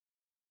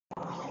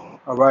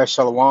All right,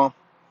 Shalom.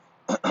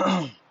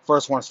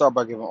 First, want to start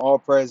by giving all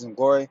praise and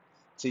glory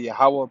to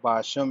Yahweh by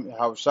Hashem,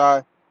 Yahweh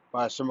Shai,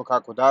 by Hashem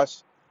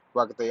Kakodash,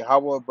 Barakatah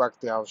Yahweh,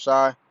 Barakatah Yahweh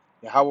Shai.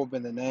 Yahweh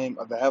been the name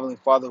of the Heavenly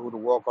Father who the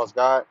world calls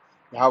God.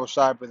 Yahweh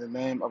Shai been the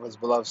name of his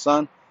beloved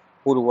Son,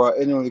 who the world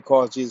ignorantly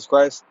calls Jesus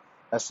Christ.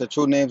 That's the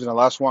true names in the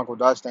Lashwan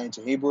Kodash, the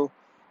ancient Hebrew.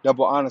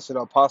 Double honors to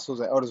the apostles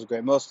and elders of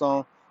Great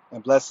Millstone,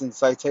 and blessings and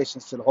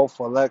citations to the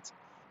hopeful elect.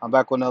 I'm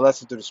back with another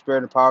lesson through the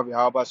spirit and power of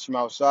Yahweh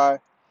Shema Shai.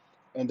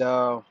 And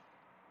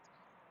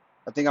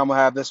I think I'm gonna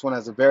have this one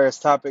as a various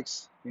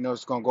topics.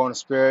 It's gonna go in the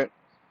spirit.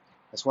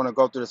 I just want to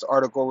go through this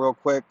article real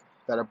quick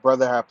that a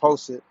brother had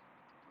posted.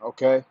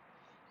 Okay,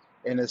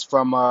 and it's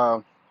from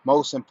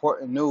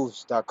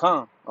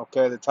mostimportantnews.com.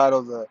 Okay, the title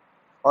of the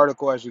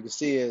article, as you can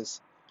see,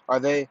 is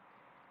 "Are they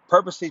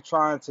purposely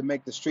trying to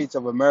make the streets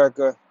of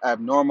America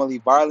abnormally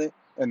violent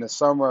in the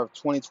summer of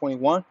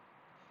 2021?"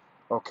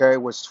 Okay,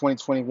 which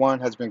 2021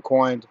 has been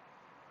coined,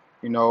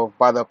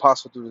 by the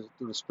apostle through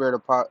the spirit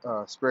and power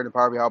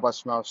of Yahweh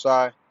Shema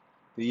Shai,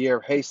 the year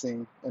of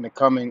hastening and the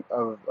coming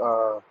of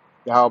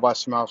Yahweh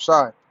Shema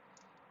Shai.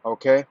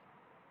 Okay,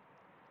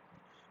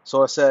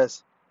 so it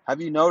says,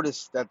 have you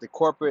noticed that the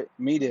corporate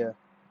media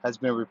has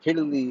been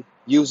repeatedly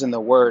using the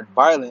word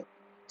violent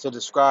to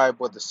describe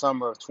what the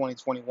summer of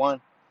 2021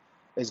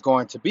 is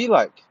going to be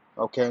like?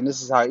 Okay, and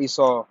this is how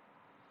Esau,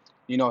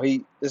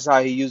 this is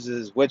how he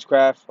uses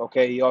witchcraft.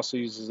 Okay, he also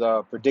uses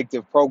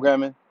predictive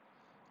programming.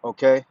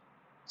 Okay,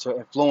 to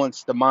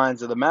influence the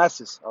minds of the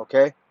masses.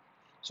 Okay,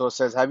 so it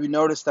says, have you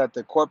noticed that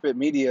the corporate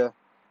media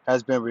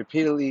has been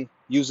repeatedly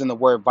using the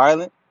word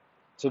violent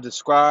to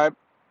describe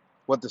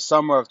what the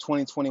summer of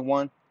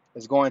 2021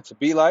 is going to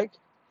be like?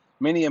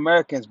 Many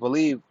Americans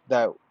believe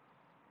that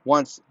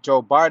once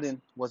Joe Biden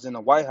was in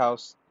the White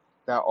House,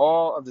 that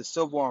all of the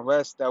civil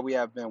unrest that we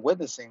have been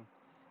witnessing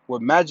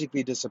would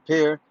magically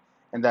disappear,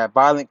 and that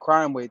violent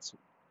crime rates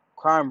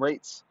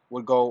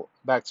would go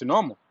back to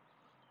normal.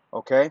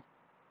 Okay?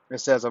 It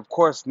says, of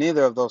course,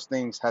 neither of those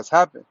things has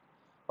happened.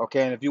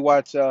 Okay, and if you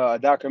watch a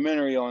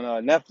documentary on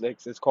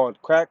Netflix, it's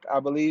called Crack, I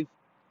believe.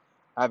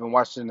 I haven't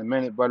watched it in a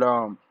minute, but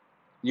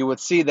you would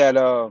see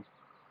that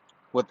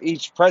with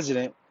each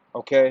president,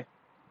 okay,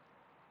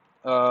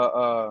 uh,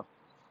 uh,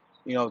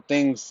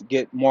 things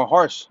get more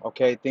harsh.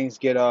 Okay, things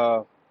get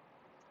uh,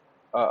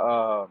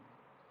 uh,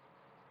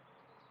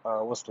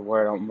 what's the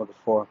word I'm looking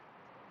for?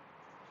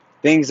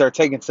 Things are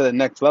taken to the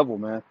next level,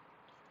 man.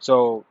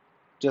 So,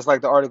 just like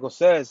the article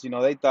says,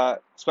 they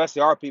thought,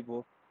 especially our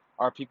people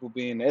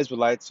being the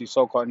Israelites, you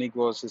so-called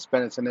Negroes,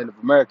 Hispanics, and Native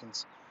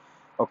Americans.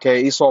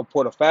 Okay, Esau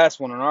put a fast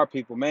one on our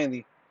people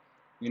mainly.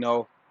 You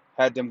know,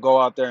 had them go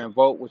out there and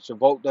vote, which the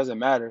vote doesn't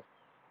matter.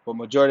 But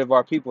majority of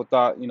our people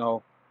thought,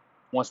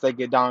 once they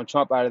get Donald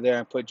Trump out of there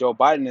and put Joe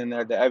Biden in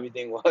there, that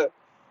everything will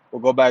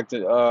go back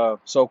to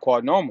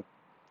so-called normal.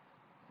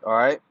 All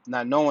right,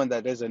 not knowing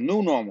that there's a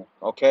new normal.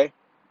 Okay,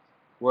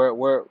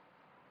 where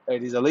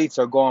these elites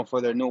are going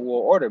for their new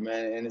world order,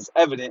 man, and it's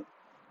evident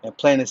and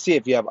plain to see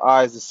if you have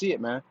eyes to see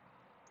it, man.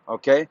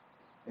 Okay,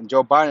 and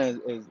Joe Biden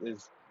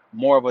is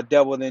more of a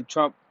devil than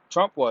Trump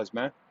was,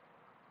 man.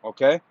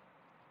 Okay,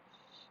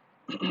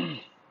 it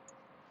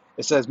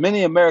says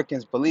many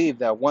Americans believe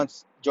that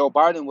once Joe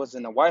Biden was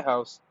in the White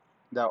House,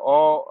 that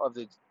all of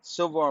the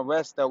civil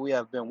unrest that we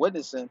have been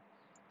witnessing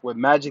would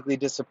magically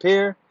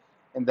disappear,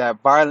 and that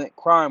violent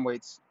crime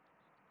rates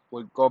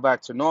would go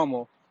back to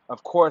normal.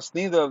 Of course,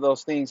 neither of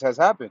those things has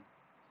happened.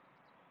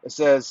 It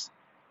says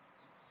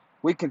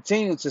we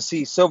continue to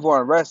see civil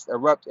unrest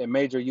erupt in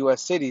major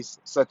U.S. cities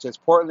such as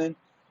Portland,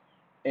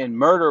 and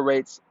murder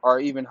rates are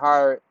even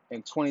higher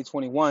in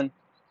 2021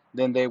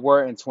 than they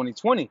were in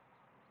 2020.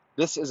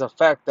 This is a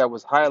fact that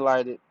was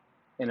highlighted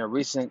in a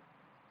recent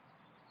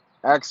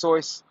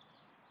Axios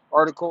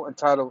article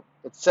entitled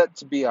 "It's Set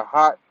to Be a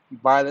Hot,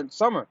 Violent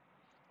Summer."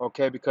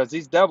 Okay, because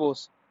these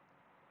devils,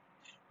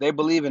 they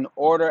believe in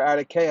order out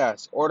of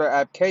chaos, order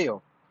ab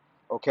chaos.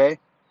 Okay,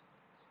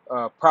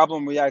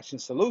 problem, reaction,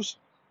 solution.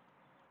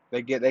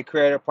 They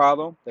create a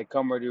problem, they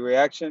come with a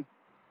reaction,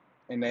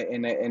 they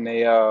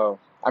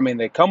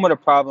come with a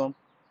problem,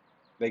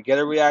 they get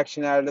a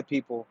reaction out of the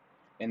people,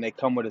 and they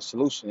come with a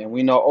solution. And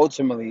we know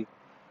ultimately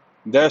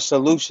their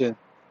solution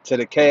to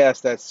the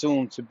chaos that's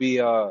soon to be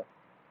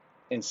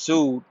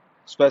ensued,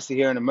 especially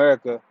here in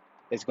America,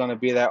 is going to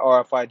be that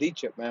RFID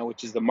chip, man,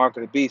 which is the mark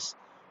of the beast,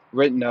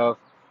 written of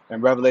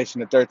in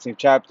Revelation the 13th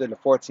chapter, the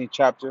 14th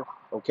chapter.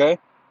 Okay,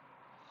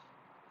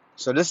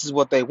 so this is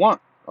what they want.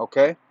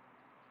 Okay,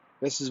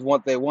 this is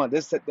what they want.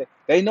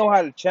 They know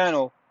how to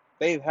channel.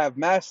 They have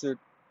mastered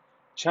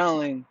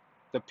channeling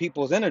the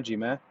people's energy,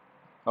 man.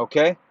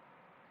 Okay,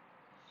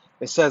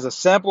 it says a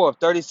sample of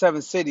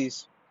 37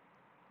 cities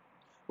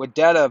with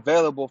data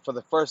available for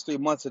the first 3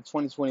 months of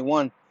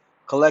 2021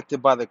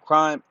 collected by the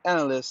crime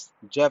analyst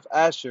Jeff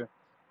Asher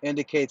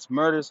indicates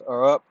murders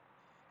are up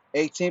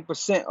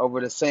 18%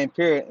 over the same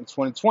period in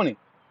 2020.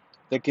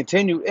 The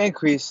continued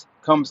increase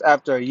comes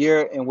after a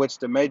year in which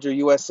the major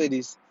U.S.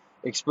 cities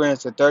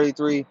experienced a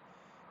 33%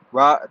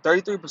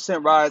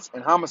 rise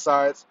in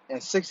homicides,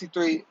 and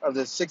 63 of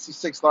the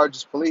 66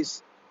 largest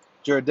police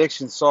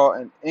jurisdictions saw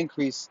an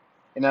increase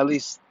in at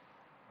least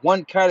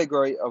one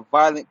category of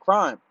violent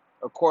crime,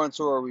 according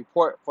to a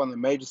report from the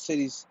Major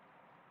Cities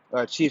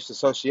Chiefs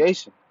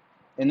Association.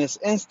 In this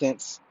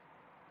instance,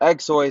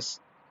 Exois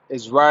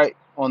is right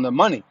on the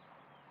money.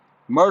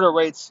 Murder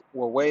rates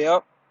were way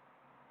up.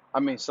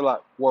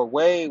 Salat, were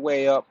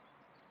way up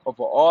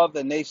over all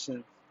the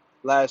nations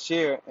last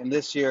year, and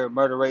this year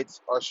murder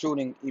rates are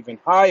shooting even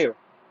higher.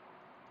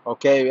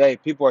 Okay, hey,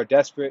 people are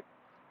desperate.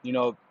 You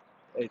know,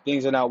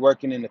 things are not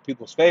working in the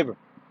people's favor.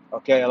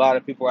 Okay, a lot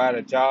of people are out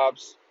of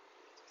jobs,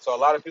 so a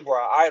lot of people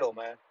are idle,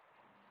 man.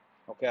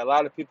 Okay, a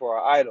lot of people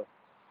are idle,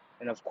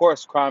 and of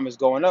course, crime is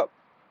going up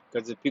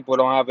because if people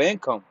don't have an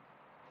income.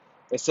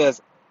 It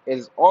says it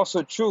is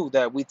also true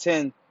that we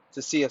tend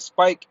to see a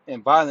spike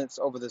in violence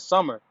over the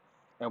summer,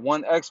 and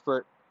one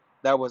expert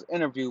that was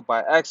interviewed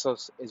by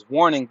Axios is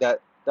warning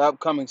that the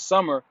upcoming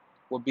summer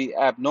will be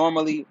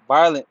abnormally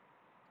violent.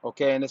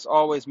 Okay, and this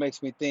always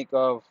makes me think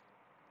of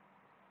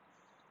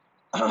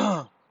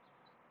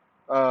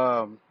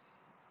um,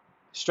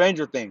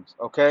 Stranger Things.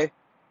 Okay,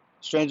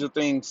 Stranger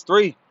Things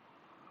 3,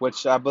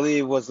 which I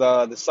believe was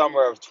the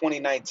summer of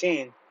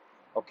 2019.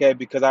 Okay,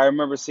 because I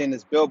remember seeing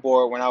this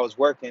billboard when I was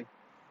working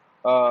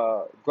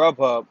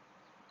Grubhub.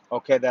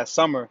 Okay, that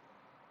summer.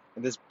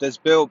 And this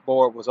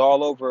billboard was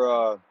all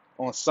over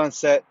on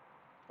Sunset,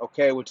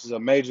 okay, which is a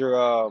major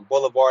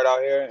boulevard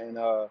out here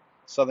in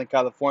Southern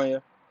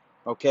California.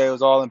 Okay, it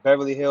was all in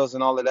Beverly Hills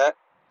and all of that.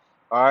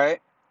 All right.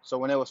 So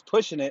when it was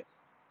pushing it,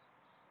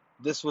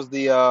 this was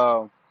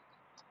the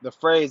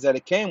phrase that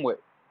it came with.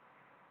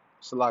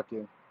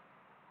 Salakia.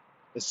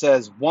 It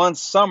says one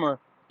summer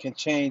can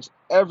change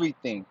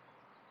everything.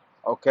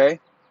 Okay,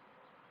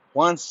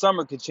 one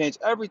summer can change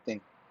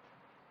everything,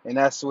 and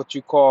that's what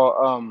you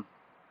call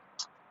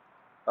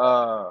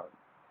uh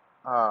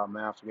oh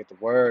man, I forget the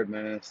word,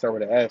 man. Start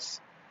with an S.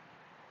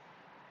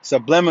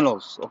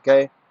 Subliminals.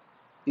 Okay,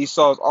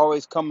 Esau's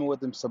always coming with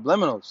them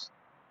subliminals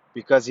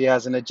because he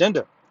has an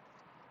agenda.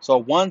 So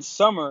one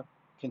summer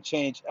can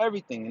change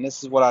everything. And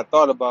this is what I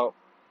thought about,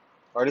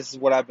 or this is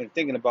what I've been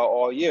thinking about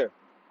all year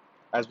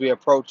as we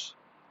approach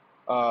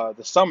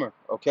the summer.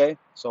 Okay.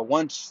 So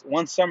one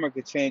summer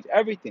could change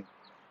everything.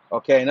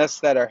 Okay. And us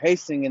that are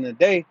hasting in the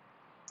day,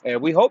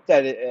 and we hope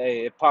that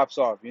it pops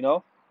off, you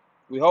know.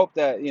 We hope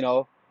that,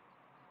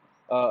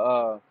 uh,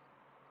 uh,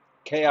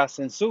 chaos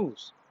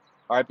ensues.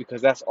 All right.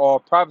 Because that's all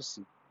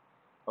prophecy.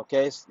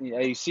 Okay. So,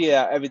 you see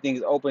how everything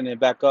is opening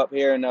back up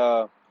here in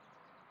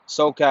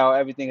SoCal,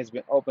 everything has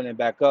been opening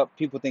back up.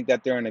 People think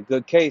that they're in a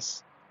good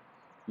case,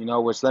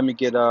 which let me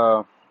get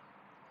 1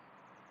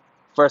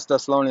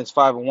 Thessalonians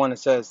 5:1. It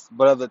says,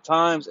 but of the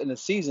times and the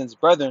seasons,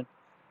 brethren,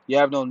 you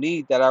have no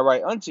need that I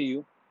write unto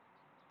you,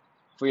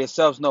 for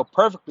yourselves know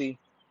perfectly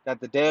that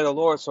the day of the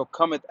Lord so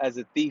cometh as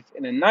a thief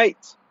in the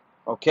night.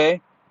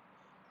 Okay?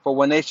 For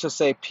when they shall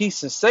say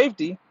peace and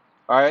safety,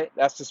 all right,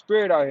 that's the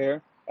spirit out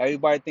here.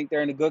 Everybody think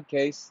they're in a good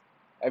case.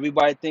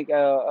 Everybody think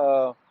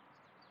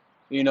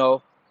you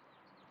know,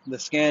 the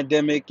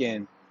scandemic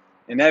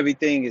and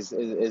everything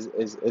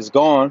is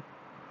gone.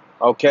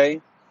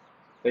 Okay,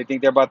 they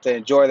think they're about to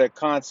enjoy their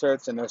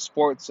concerts and their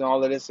sports and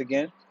all of this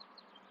again.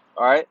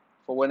 All right,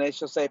 but when they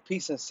shall say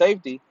peace and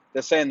safety,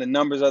 they're saying the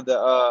numbers of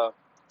the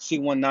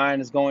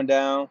C-19 is going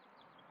down.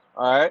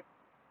 All right,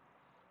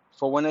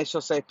 for when they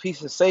shall say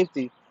peace and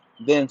safety,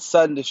 then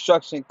sudden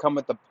destruction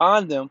cometh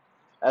upon them,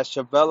 as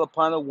travail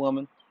upon a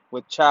woman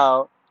with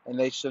child, and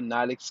they shall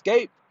not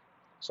escape.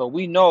 So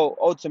we know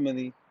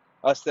ultimately,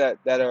 us that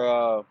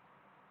are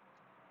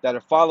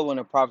following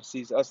the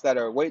prophecies, us that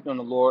are waiting on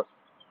the Lord,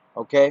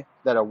 okay,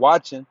 that are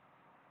watching,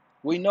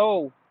 we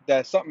know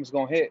that something's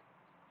gonna hit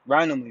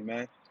randomly,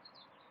 man.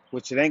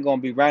 Which it ain't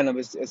gonna be random.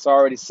 It's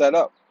already set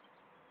up.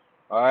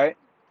 All right.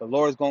 The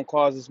Lord's gonna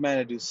cause this man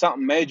to do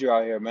something major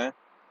out here, man.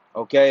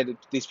 Okay.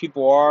 These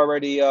people are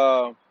already.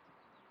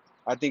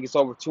 I think it's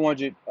over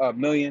 200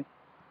 million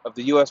of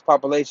the U.S.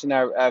 population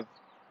that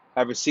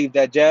have received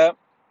that jab.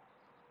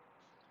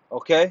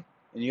 Okay.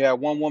 And you had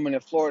one woman in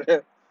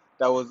Florida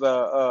that was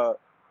that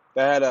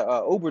had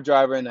a Uber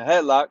driver in a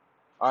headlock.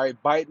 All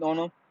right, biting on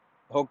him.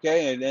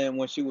 Okay. And then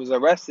when she was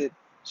arrested,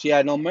 she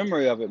had no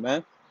memory of it,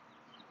 man.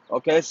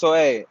 Okay. So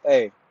hey,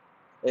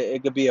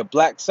 it could be a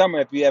Black Summer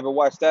if you ever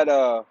watched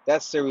that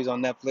series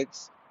on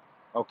Netflix.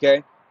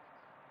 Okay,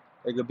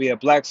 it could be a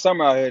Black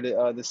Summer out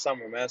here this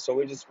summer, man. So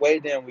we're just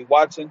waiting and we're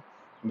watching,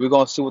 and we're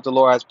gonna see what the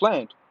Lord has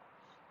planned.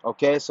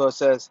 Okay, so it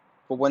says,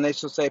 "For when they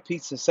shall say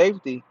peace and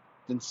safety,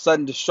 then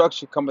sudden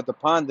destruction cometh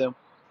upon them,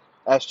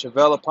 as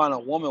travail upon a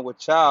woman with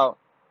child,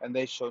 and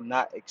they shall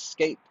not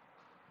escape."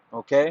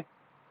 Okay,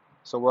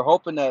 so we're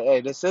hoping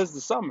that this is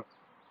the summer.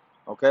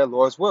 Okay,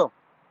 Lord's will.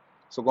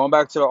 So going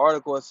back to the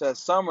article, it says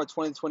summer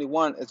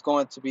 2021 is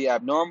going to be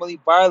abnormally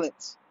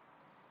violent.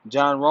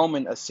 John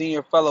Roman, a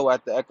senior fellow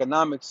at the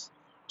Economics,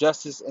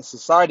 Justice and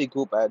Society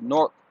Group at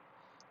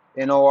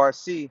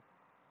NORC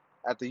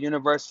at the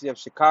University of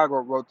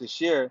Chicago, wrote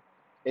this year,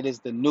 it is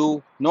the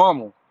new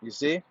normal. You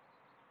see?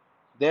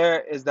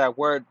 There is that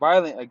word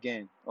violent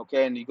again.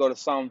 Okay, and you go to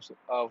Psalms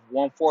of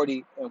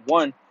 140 and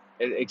 1,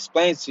 it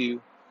explains to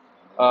you,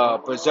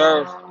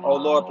 Preserve, oh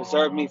Lord,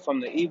 preserve me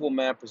from the evil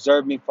man,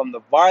 preserve me from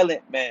the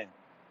violent man.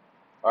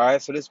 All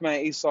right, so this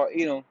man Esau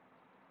Edom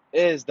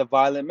is the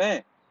violent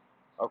man.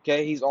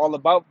 Okay, he's all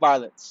about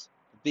violence.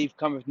 The thief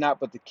cometh not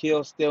but to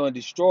kill, steal, and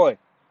destroy.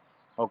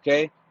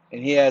 Okay,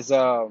 and he has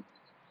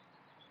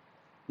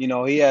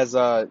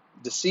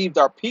deceived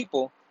our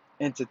people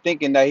into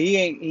thinking that he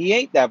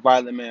ain't that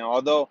violent man,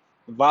 although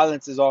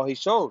violence is all he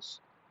shows.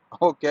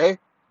 Okay,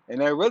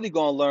 and they're really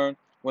gonna learn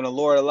when the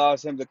Lord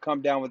allows him to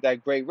come down with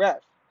that great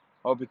wrath.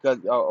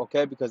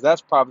 Because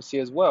that's prophecy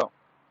as well.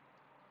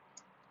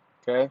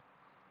 Okay,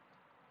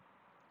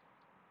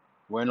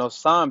 we're in those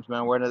times,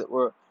 man.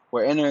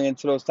 We're entering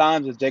into those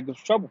times of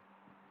Jacob's trouble.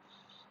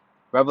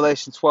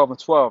 Revelation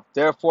 12:12.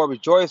 Therefore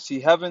rejoice, ye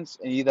heavens,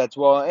 and ye that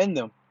dwell in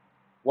them.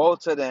 Woe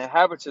to the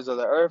inhabitants of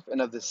the earth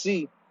and of the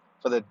sea,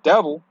 for the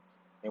devil,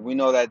 and we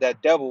know that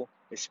that devil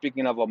is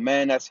speaking of a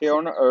man that's here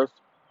on the earth,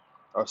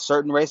 or a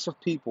certain race of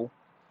people.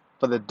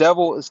 For the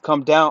devil is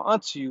come down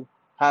unto you,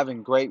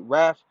 having great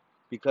wrath,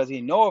 because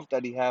he knoweth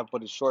that he have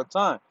but a short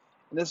time.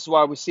 And this is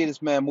why we see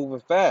this man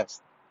moving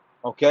fast.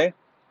 Okay,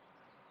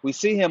 we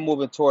see him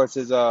moving towards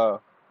his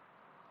what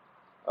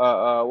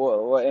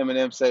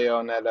Eminem say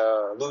on that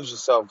 "Lose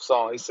Yourself"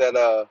 song. He said,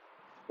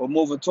 "We're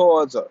moving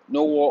towards a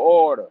new world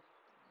order."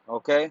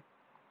 Okay,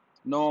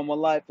 normal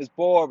life is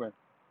boring.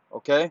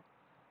 Okay,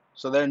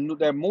 so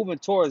they're moving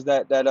towards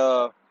that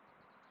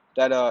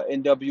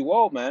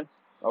NWO, man.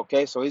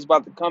 Okay, so he's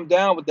about to come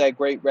down with that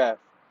great wrath.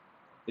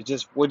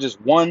 We're just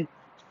one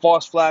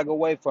false flag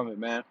away from it,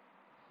 man.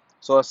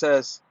 So it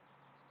says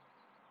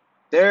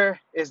there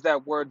is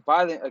that word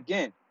violent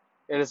again.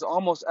 It is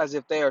almost as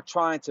if they are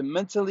trying to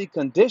mentally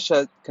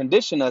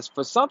condition us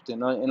for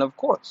something. And of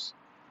course,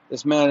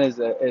 this man is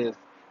a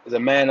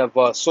man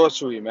of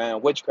sorcery,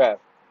 man,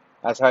 witchcraft.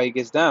 That's how he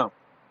gets down.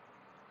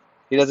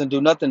 He doesn't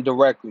do nothing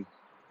directly.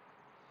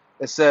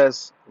 It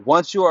says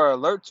once you are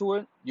alert to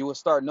it, you will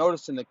start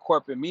noticing the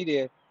corporate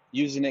media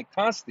using it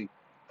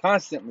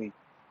constantly.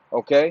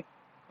 Okay,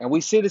 and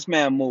we see this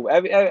man move.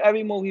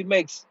 Every move he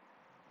makes,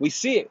 we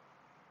see it.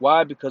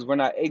 Why? Because we're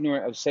not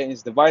ignorant of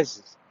Satan's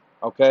devices.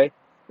 Okay,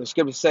 the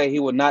scriptures say he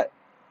would not,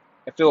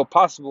 if it were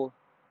possible,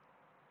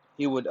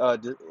 he would.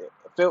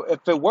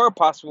 If it were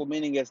possible,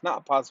 meaning it's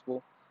not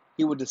possible,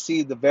 he would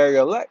deceive the very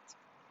elect.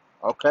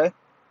 Okay,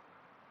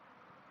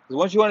 because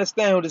once you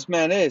understand who this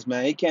man is,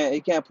 man, he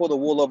can't pull the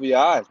wool over your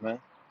eyes, man.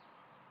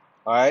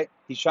 All right,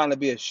 he's trying to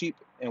be a sheep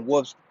and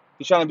wolves.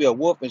 He's trying to be a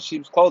wolf in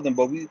sheep's clothing,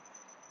 but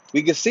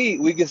we can see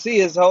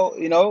his whole.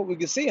 We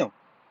can see him.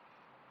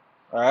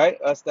 All right,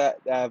 us that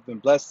have been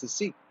blessed to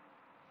see.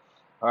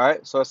 All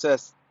right, so it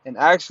says, and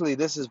actually,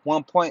 this is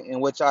one point in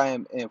which I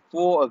am in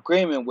full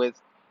agreement with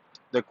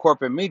the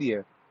corporate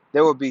media.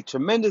 There will be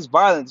tremendous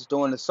violence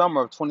during the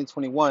summer of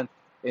 2021,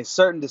 and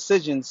certain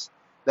decisions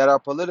that our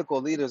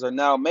political leaders are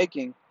now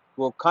making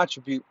will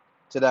contribute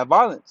to that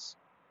violence.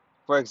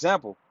 For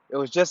example, it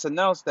was just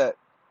announced that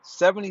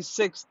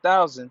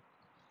 76,000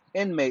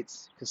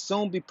 inmates could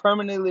soon be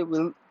permanently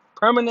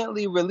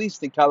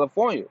released in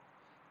California,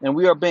 and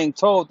we are being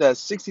told that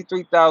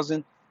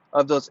 63,000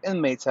 of those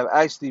inmates have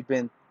actually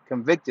been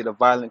convicted of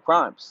violent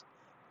crimes.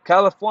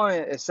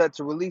 California is set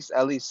to release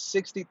at least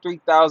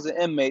 63,000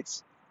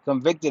 inmates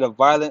convicted of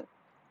violent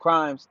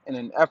crimes in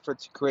an effort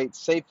to create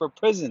safer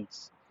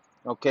prisons.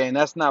 Okay, and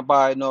that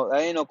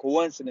ain't no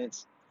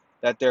coincidence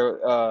that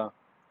they're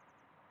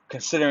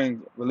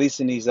considering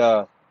releasing these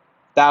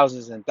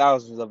thousands and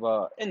thousands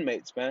of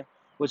inmates, man,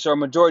 which are a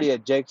majority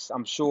at Jake's,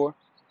 I'm sure.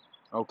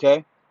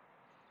 Okay,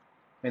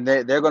 and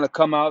they're gonna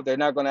come out. They're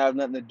not gonna have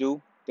nothing to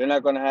do. They're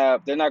not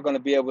gonna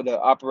be able to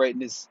operate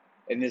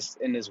in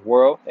this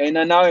world. Ain't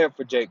nothing out here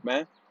for Jake,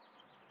 man.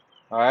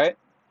 All right.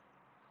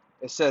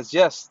 It says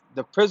yes,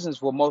 the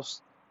prisons will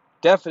most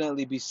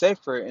definitely be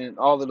safer, and if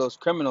all of those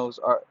criminals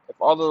are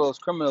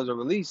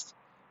released,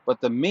 but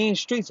the mean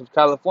streets of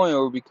California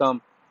will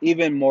become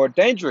even more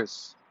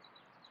dangerous.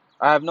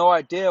 I have no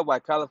idea why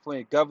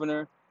California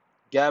Governor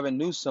Gavin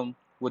Newsom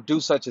would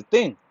do such a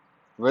thing.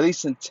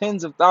 Releasing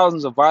tens of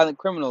thousands of violent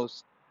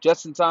criminals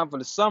just in time for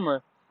the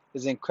summer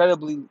is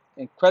incredibly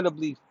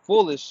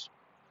foolish,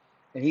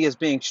 and he is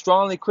being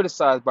strongly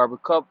criticized by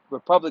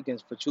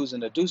Republicans for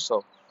choosing to do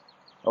so.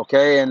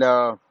 Okay, and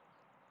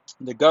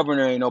the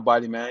governor ain't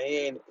nobody, man.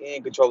 He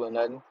ain't controlling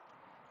nothing.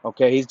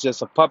 Okay, he's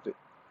just a puppet.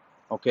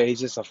 Okay, he's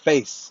just a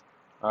face.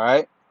 All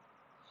right.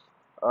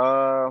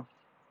 Uh,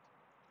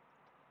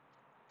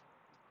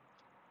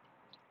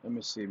 Let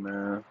me see,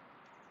 man.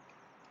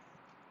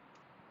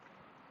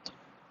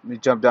 Let me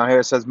jump down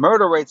here. It says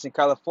murder rates in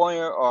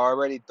California are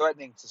already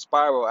threatening to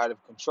spiral out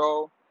of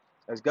control.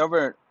 Is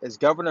Governor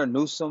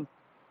Newsom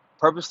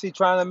purposely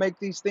trying to make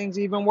these things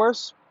even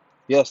worse?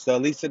 Yes, the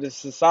elites of the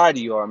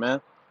society are, man.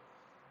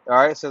 All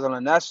right. It says on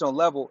a national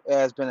level, it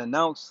has been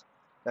announced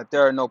that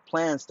there are no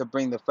plans to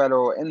bring the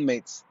federal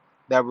inmates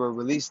that were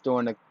released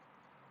during the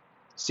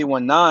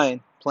C-19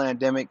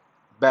 pandemic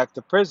back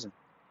to prison.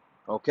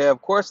 Okay,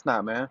 of course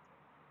not, man.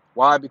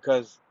 Why?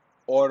 Because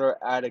order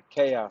added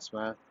chaos,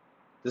 man.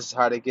 This is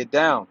how they get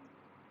down.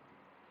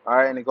 All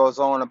right, and it goes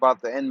on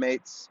about the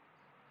inmates.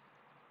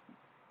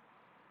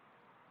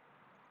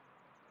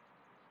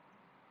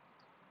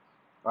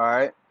 All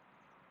right.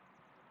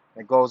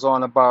 It goes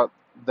on about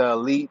the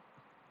elite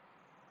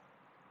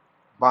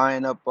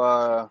buying up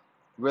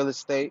real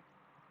estate,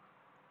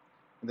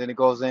 and then it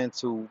goes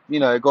into,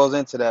 it goes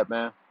into that,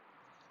 man.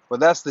 But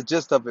that's the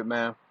gist of it,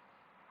 man.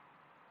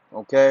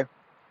 Okay,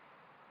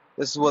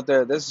 this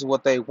is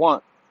what they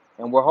want,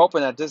 and we're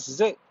hoping that this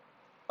is it.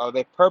 Are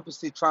they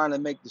purposely trying to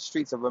make the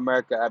streets of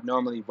America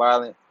abnormally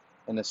violent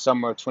in the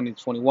summer of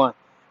 2021?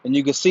 And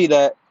you can see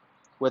that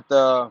with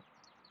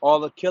all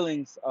the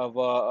killings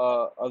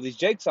of these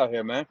Jakes out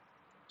here, man,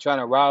 trying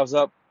to rouse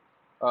up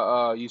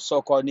you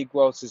so-called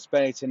Negroes,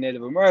 Hispanics, and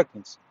Native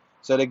Americans,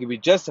 so they can be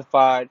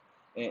justified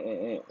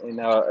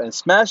in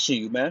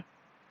smashing you, man.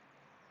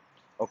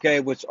 Okay,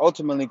 which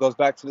ultimately goes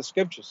back to the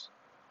scriptures.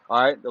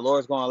 All right, the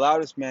Lord's going to allow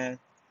this man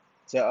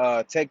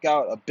to take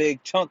out a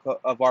big chunk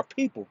of our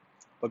people,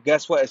 but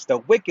guess what? It's the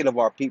wicked of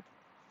our people.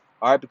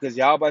 All right, because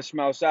Yahweh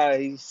Shema Shai,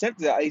 he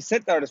sent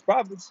out his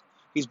prophets.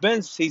 He's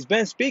been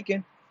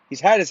speaking.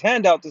 He's had his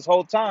hand out this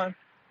whole time.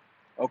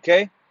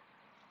 Okay,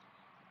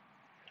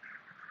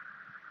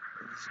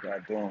 what's this guy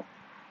doing?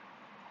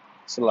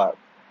 It's a lot.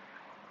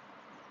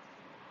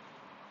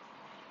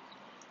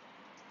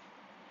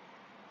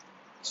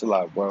 It's a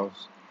lot, bros.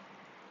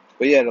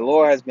 But yeah, the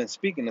Lord has been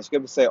speaking. The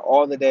scriptures say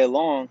all the day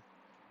long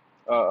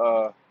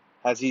uh,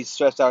 has he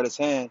stretched out his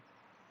hand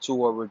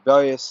to a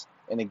rebellious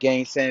and a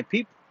gainsaying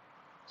people.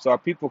 So our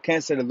people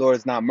can't say the Lord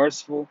is not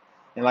merciful.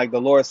 And like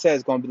the Lord says,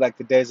 it's going to be like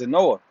the days of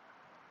Noah.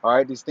 All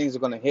right, these things are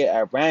going to hit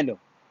at random.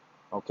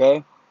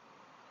 Okay?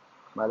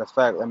 Matter of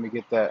fact, let me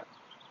get that.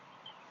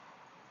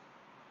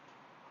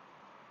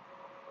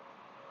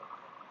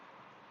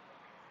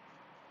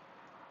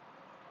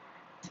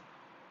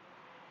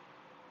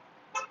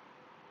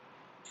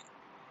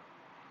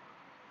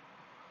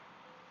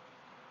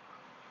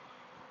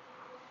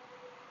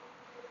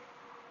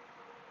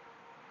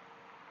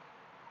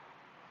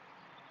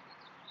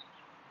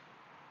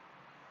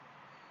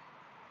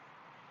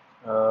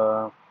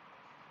 Uh,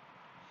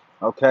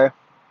 okay.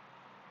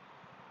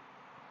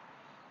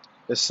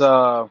 It's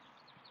Luke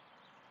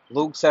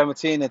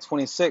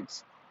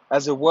 17:26.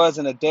 As it was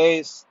in the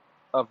days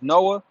of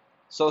Noah,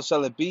 so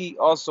shall it be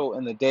also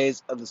in the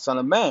days of the Son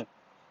of Man.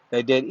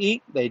 They did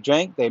eat, they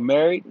drank, they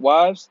married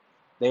wives,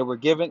 they were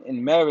given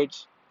in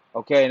marriage.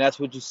 Okay, and that's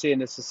what you see in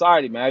this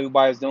society, man.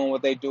 Everybody's doing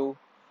what they do,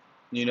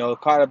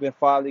 caught up in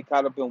folly,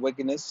 caught up in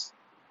wickedness,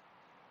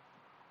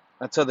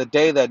 until the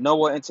day that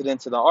Noah entered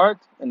into the ark,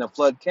 and the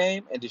flood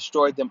came and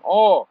destroyed them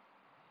all.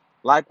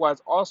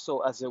 Likewise, also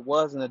as it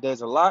was in the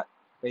days of Lot,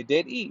 they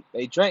did eat,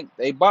 they drank,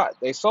 they bought,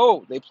 they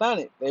sold, they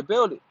planted, they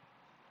built it.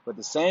 But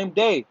the same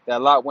day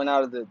that Lot went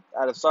out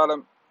of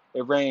Sodom,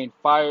 it rained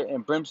fire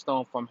and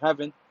brimstone from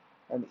heaven,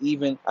 and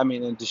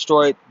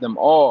destroyed them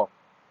all.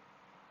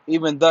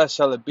 Even thus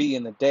shall it be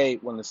in the day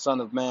when the Son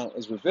of Man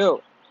is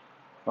revealed.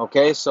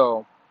 Okay,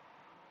 so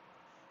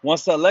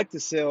once the elect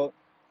is sealed,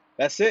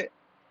 that's it.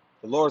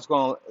 The Lord's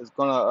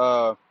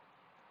gonna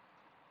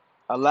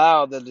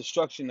allow the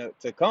destruction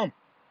to come.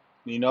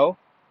 You know,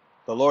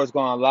 the Lord's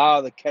gonna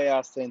allow the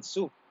chaos to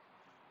ensue.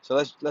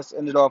 So let's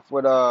end it off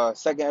with 2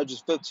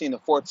 Edges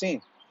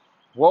 15-14.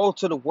 Woe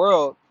to the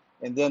world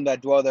and them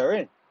that dwell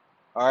therein.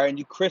 All right, and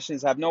you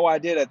Christians have no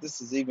idea that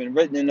this is even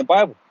written in the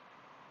Bible.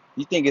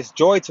 You think it's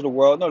joy to the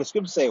world. No, the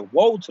scriptures say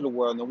woe to the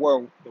world, and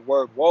the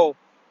word woe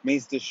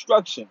means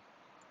destruction.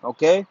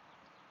 Okay,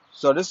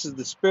 so this is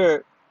the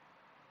spirit.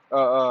 Uh,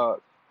 uh,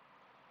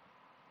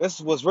 this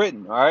is what's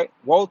written. All right,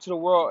 woe to the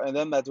world and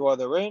them that dwell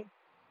therein,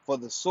 for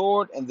the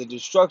sword and the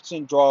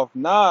destruction draweth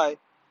nigh,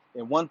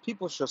 and one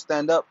people shall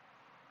stand up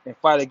and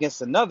fight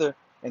against another,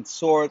 and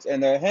swords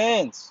in their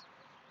hands.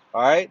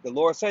 All right, the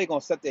Lord said He's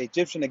gonna set the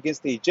Egyptian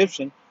against the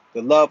Egyptian.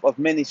 The love of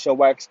many shall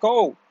wax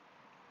cold.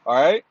 All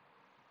right,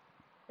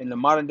 and the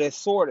modern day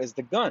sword is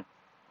the gun.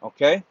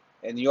 Okay,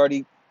 and you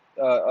already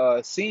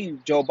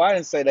seen Joe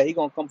Biden say that he's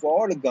gonna come for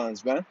all the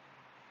guns, man.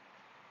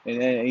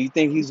 And you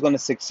think he's gonna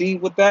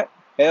succeed with that?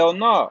 Hell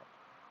no.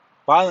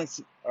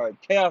 Violence,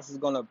 chaos is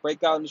gonna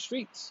break out in the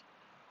streets.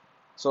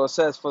 So it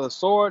says, "For the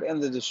sword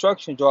and the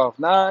destruction draweth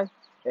nigh,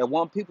 and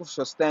one people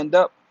shall stand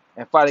up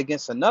and fight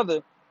against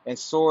another, and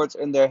swords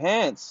in their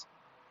hands.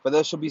 For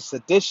there shall be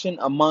sedition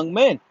among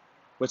men,"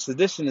 which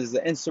sedition is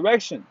the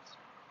insurrections.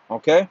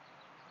 Okay,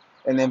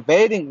 and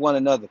invading one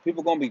another.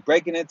 People gonna be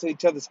breaking into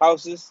each other's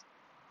houses.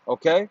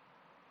 Okay,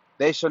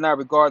 they shall not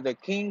regard their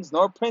kings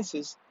nor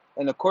princes,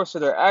 and the course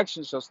of their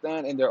actions shall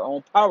stand in their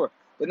own power.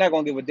 They're not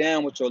gonna give a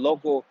damn what your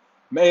local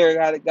mayor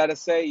got to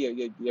say,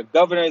 your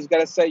governor's got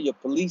to say, your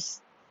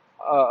police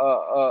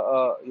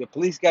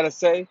got to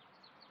say.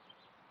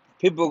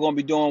 People are gonna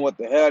be doing what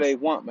the hell they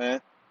want,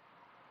 man.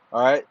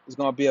 All right, there's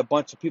gonna be a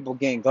bunch of people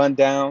getting gunned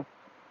down, a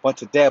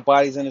bunch of dead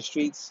bodies in the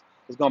streets.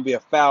 There's gonna be a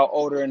foul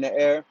odor in the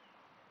air.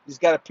 You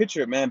just gotta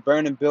picture it, man.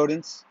 Burning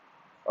buildings.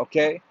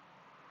 Okay,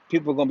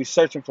 people are gonna be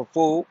searching for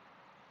food,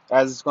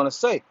 as it's gonna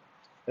say.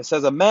 It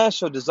says a man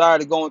shall desire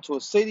to go into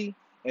a city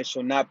and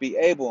shall not be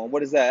able. And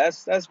what is that?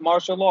 That's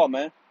martial law,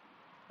 man.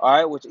 All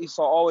right, which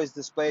Esau always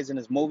displays in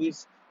his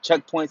movies,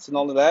 checkpoints and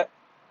all of that.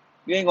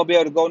 You ain't gonna be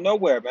able to go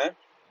nowhere, man.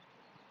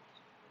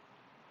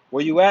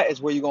 Where you at is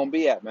where you're gonna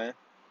be at, man.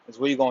 It's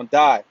where you're gonna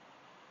die,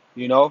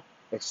 you know.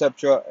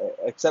 Except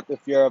except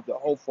if you're of the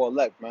hopeful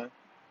elect, man.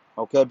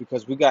 Okay,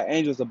 because we got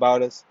angels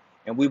about us,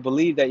 and we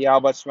believe that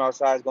Yahweh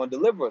Shemashai is gonna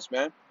deliver us,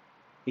 man.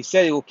 He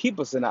said he will keep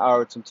us in the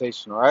hour of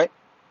temptation. All right.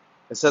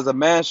 It says a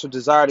man shall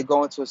desire to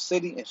go into a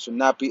city and shall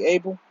not be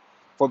able,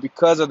 for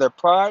because of their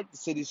pride, the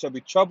city shall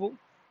be troubled.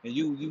 And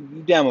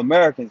you damn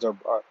Americans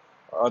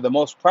are the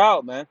most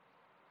proud, man,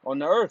 on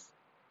the earth.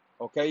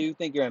 Okay, you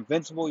think you're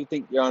invincible, you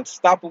think you're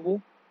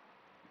unstoppable,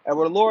 and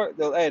with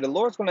the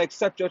Lord's gonna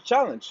accept your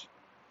challenge.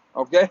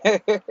 Okay,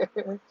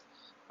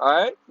 all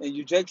right. And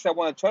you jakes that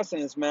want to trust in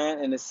this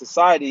man and his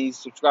society,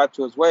 subscribe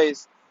to his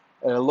ways,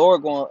 and the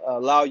Lord gonna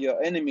allow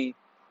your enemy,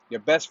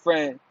 your best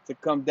friend, to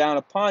come down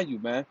upon you,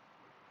 man.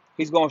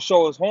 He's gonna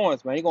show his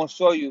horns, man. He's gonna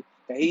show you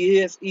that he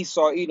is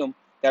Esau Edom,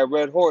 that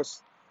red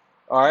horse,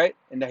 all right,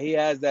 and that he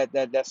has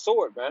that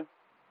sword, man.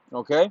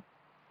 Okay.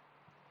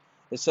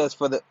 It says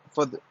for the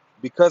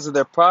because of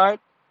their pride,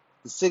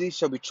 the city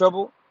shall be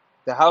troubled,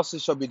 the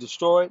houses shall be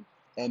destroyed,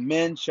 and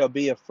men shall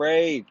be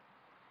afraid.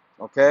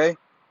 Okay,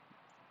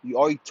 you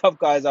all you tough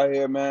guys out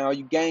here, man, all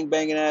you gang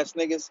banging ass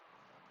niggas,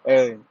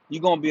 hey,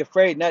 you gonna be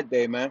afraid in that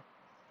day, man.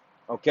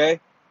 Okay,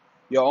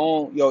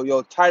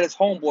 your tightest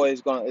homeboy is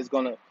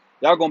gonna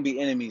y'all gonna be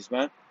enemies,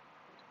 man.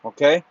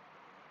 Okay,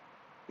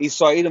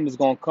 Esau Edom is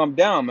gonna come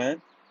down,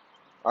 man.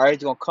 All right,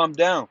 he's gonna come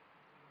down,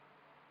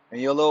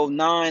 and your little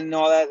nine and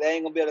all that, they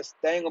ain't gonna be able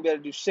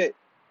to do shit.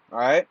 All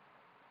right.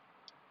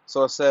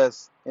 So it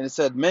says, and it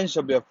said, men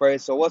shall be afraid.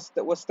 So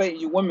what state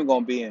you women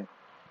gonna be in?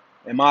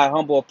 In my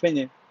humble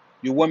opinion,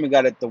 you women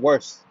got it the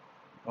worst.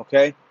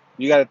 Okay,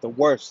 you got it the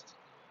worst.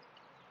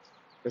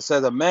 It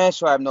says a man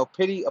shall have no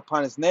pity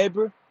upon his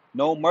neighbor,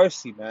 no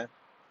mercy, man.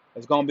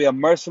 It's gonna be a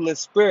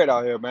merciless spirit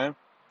out here, man.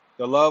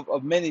 The love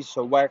of many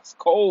shall wax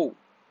cold.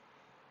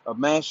 A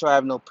man shall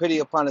have no pity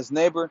upon his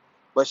neighbor,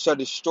 but shall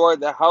destroy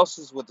their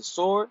houses with the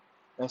sword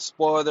and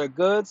spoil their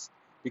goods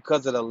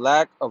because of the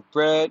lack of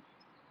bread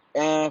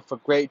and for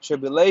great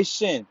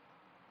tribulation.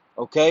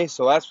 Okay,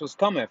 so that's what's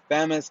coming.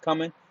 Famine's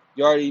coming.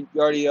 You already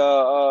they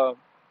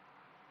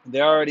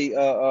already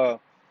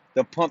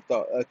they pumped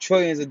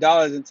trillions of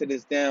dollars into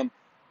this damn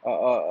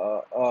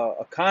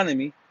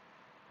economy,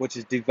 which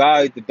has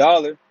devalued the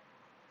dollar.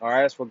 All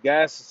right, that's why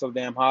gas is so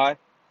damn high.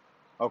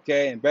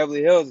 Okay, and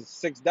Beverly Hills is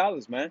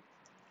 $6, man.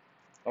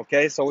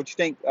 Okay, so what you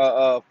think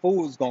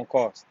food is gonna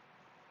cost?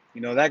 You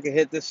know that could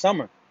hit this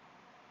summer.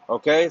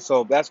 Okay,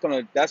 so that's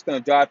gonna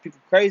drive people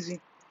crazy,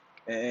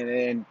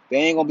 and they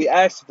ain't gonna be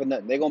asking for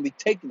nothing. They're gonna be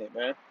taking it,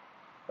 man.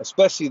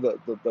 Especially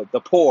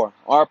the poor,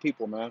 our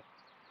people, man.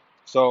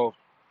 So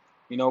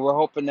we're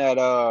hoping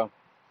that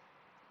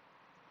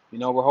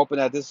we're hoping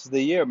that this is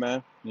the year,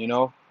 man.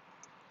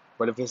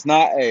 But if it's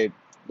not, hey,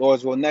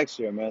 Lord's will next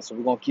year, man. So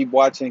we're gonna keep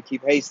watching and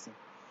keep hasting.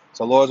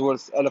 So Lord's will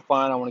is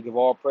edifying. I want to give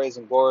all praise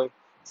and glory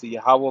to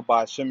Yahweh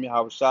by Hashem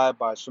Yahweh Shai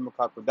by Hashem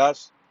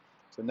Kakodash.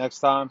 Till next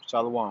time,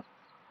 Shalom.